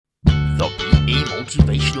the BA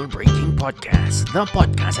Motivational Breaking Podcast, the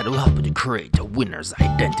podcast that will help you to create a winner's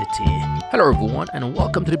identity. Hello everyone and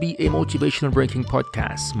welcome to the BA Motivational Breaking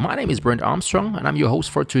Podcast. My name is Brent Armstrong and I'm your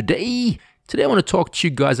host for today. Today I want to talk to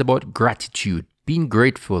you guys about gratitude, being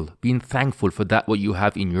grateful, being thankful for that what you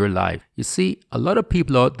have in your life. You see, a lot of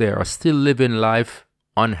people out there are still living life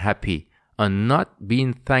unhappy and not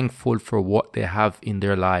being thankful for what they have in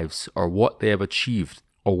their lives or what they have achieved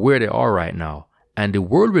or where they are right now. And the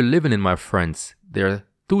world we're living in, my friends, there are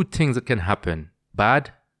two things that can happen,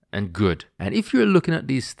 bad and good. And if you're looking at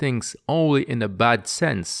these things only in a bad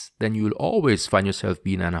sense, then you'll always find yourself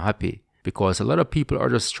being unhappy because a lot of people are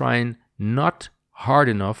just trying not hard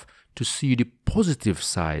enough to see the positive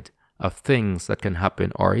side of things that can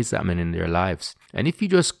happen or is happening in their lives. And if you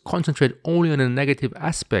just concentrate only on the negative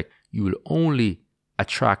aspect, you will only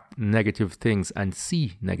attract negative things and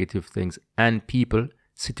see negative things and people,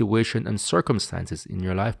 situation and circumstances in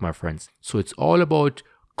your life, my friends. So it's all about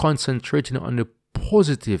concentrating on the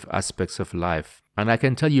positive aspects of life. And I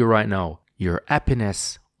can tell you right now, your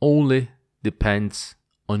happiness only depends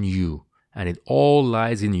on you. And it all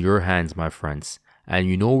lies in your hands, my friends. And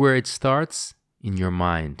you know where it starts? In your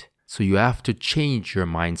mind. So you have to change your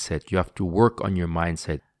mindset. You have to work on your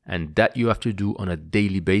mindset. And that you have to do on a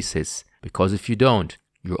daily basis. Because if you don't,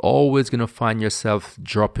 you're always going to find yourself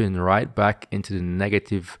dropping right back into the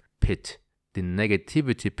negative pit, the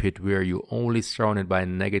negativity pit where you're only surrounded by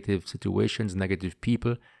negative situations, negative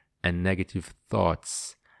people, and negative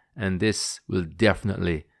thoughts. And this will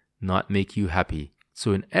definitely not make you happy.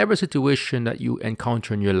 So in every situation that you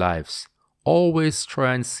encounter in your lives, always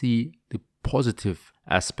try and see the positive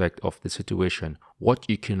aspect of the situation, what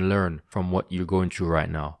you can learn from what you're going through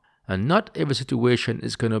right now. And not every situation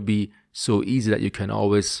is going to be so easy that you can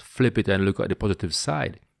always flip it and look at the positive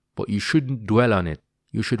side. But you shouldn't dwell on it.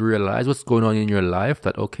 You should realize what's going on in your life,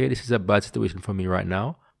 that, okay, this is a bad situation for me right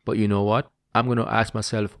now. But you know what? I'm going to ask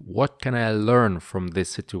myself, what can I learn from this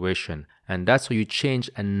situation? And that's how you change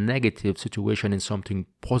a negative situation in something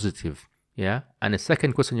positive. Yeah? And the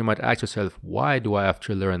second question you might ask yourself, why do I have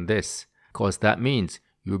to learn this? Because that means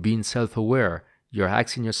you're being self-aware. You're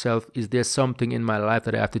asking yourself, is there something in my life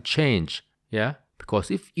that I have to change? Yeah?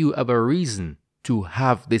 Because if you have a reason to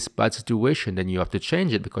have this bad situation, then you have to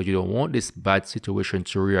change it because you don't want this bad situation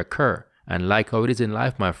to reoccur. And like how it is in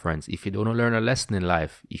life, my friends, if you don't learn a lesson in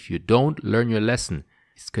life, if you don't learn your lesson,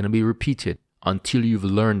 it's going to be repeated until you've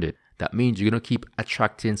learned it. That means you're going to keep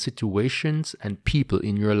attracting situations and people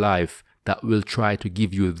in your life that will try to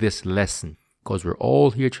give you this lesson. Because we're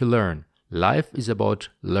all here to learn. Life is about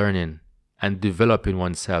learning and developing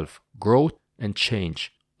oneself, growth and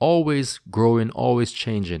change. Always growing, always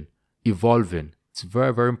changing, evolving. It's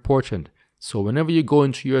very, very important. So whenever you go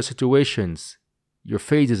into your situations, your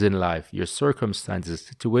phases in life, your circumstances,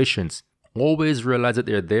 situations, always realize that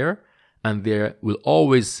they're there and there will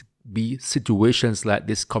always be situations like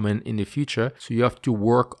this coming in the future. So you have to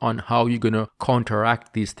work on how you're going to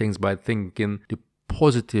counteract these things by thinking the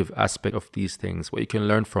positive aspect of these things, what you can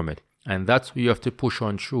learn from it. And that's what you have to push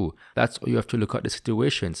on through. That's what you have to look at the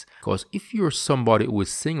situations. Because if you're somebody who is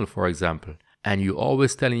single, for example, and you're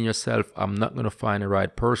always telling yourself, I'm not going to find the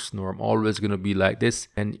right person or I'm always going to be like this,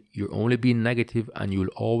 and you're only being negative and you'll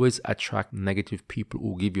always attract negative people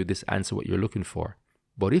who give you this answer, what you're looking for.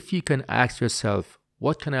 But if you can ask yourself,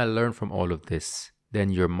 what can I learn from all of this? Then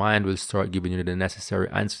your mind will start giving you the necessary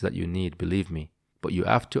answers that you need, believe me. But you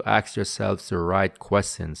have to ask yourselves the right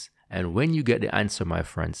questions. And when you get the answer, my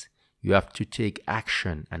friends, you have to take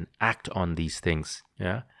action and act on these things.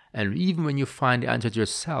 Yeah. And even when you find the answer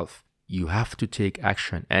yourself, you have to take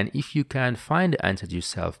action. And if you can't find the answer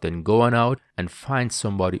yourself, then go on out and find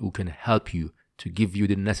somebody who can help you to give you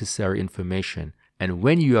the necessary information. And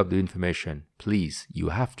when you have the information, please, you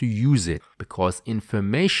have to use it because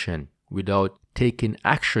information without taking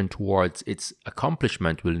action towards its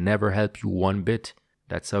accomplishment will never help you one bit.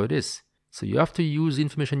 That's how it is. So you have to use the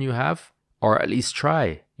information you have, or at least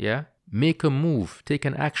try. Yeah. Make a move, take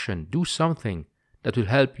an action, do something that will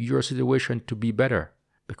help your situation to be better.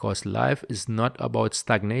 Because life is not about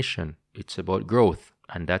stagnation, it's about growth.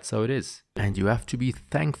 And that's how it is. And you have to be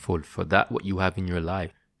thankful for that, what you have in your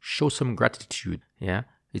life. Show some gratitude. Yeah.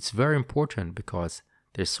 It's very important because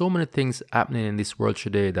there's so many things happening in this world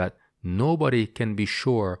today that nobody can be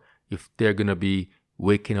sure if they're going to be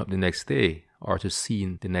waking up the next day or to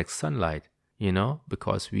see the next sunlight. You know,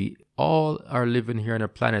 because we all are living here on a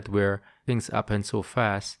planet where things happen so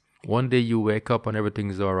fast. One day you wake up and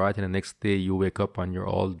everything is all right, and the next day you wake up and you're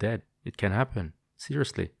all dead. It can happen.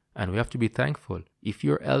 Seriously. And we have to be thankful. If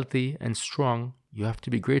you're healthy and strong, you have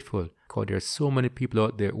to be grateful because there's so many people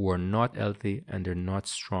out there who are not healthy and they're not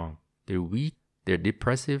strong. they're weak, they're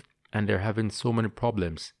depressive, and they're having so many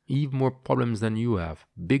problems, even more problems than you have,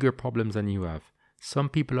 bigger problems than you have. Some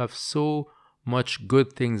people have so much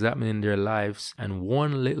good things happening in their lives, and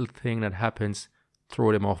one little thing that happens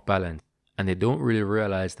throw them off balance. And they don't really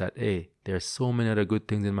realize that, hey, there's so many other good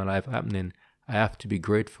things in my life happening. I have to be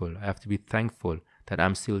grateful. I have to be thankful that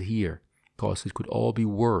I'm still here, because it could all be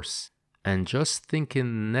worse. And just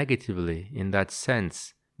thinking negatively in that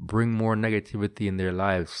sense bring more negativity in their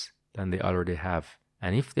lives than they already have.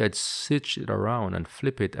 And if they had switched it around and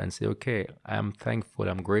flip it and say, okay, I'm thankful,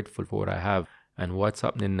 I'm grateful for what I have, and what's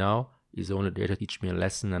happening now is only there to teach me a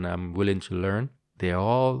lesson and I'm willing to learn, they're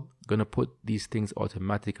all going to put these things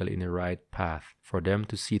automatically in the right path for them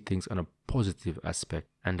to see things on a positive aspect.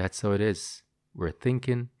 And that's how it is. We're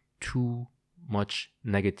thinking too much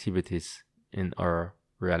negativities in our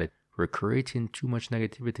reality. We're creating too much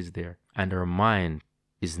negativities there. And our mind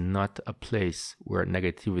is not a place where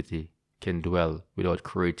negativity can dwell without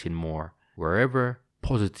creating more. Wherever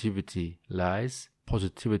positivity lies,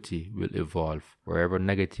 positivity will evolve. Wherever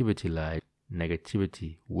negativity lies,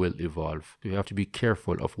 negativity will evolve. So you have to be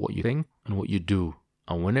careful of what you think and what you do.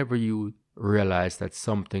 And whenever you realize that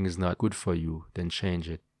something is not good for you, then change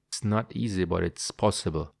it. It's not easy, but it's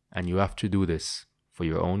possible. And you have to do this for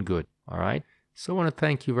your own good. All right? So I want to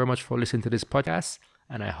thank you very much for listening to this podcast.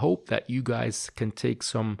 And I hope that you guys can take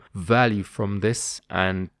some value from this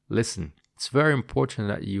and listen. It's very important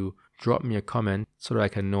that you drop me a comment so that I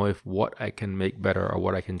can know if what I can make better or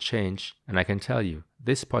what I can change. And I can tell you,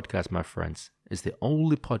 this podcast, my friends, is the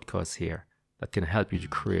only podcast here that can help you to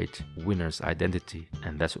create winner's identity.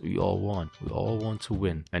 And that's what we all want. We all want to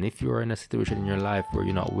win. And if you are in a situation in your life where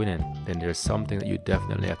you're not winning, then there's something that you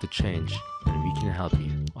definitely have to change. And we can help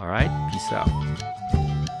you. All right? Peace out.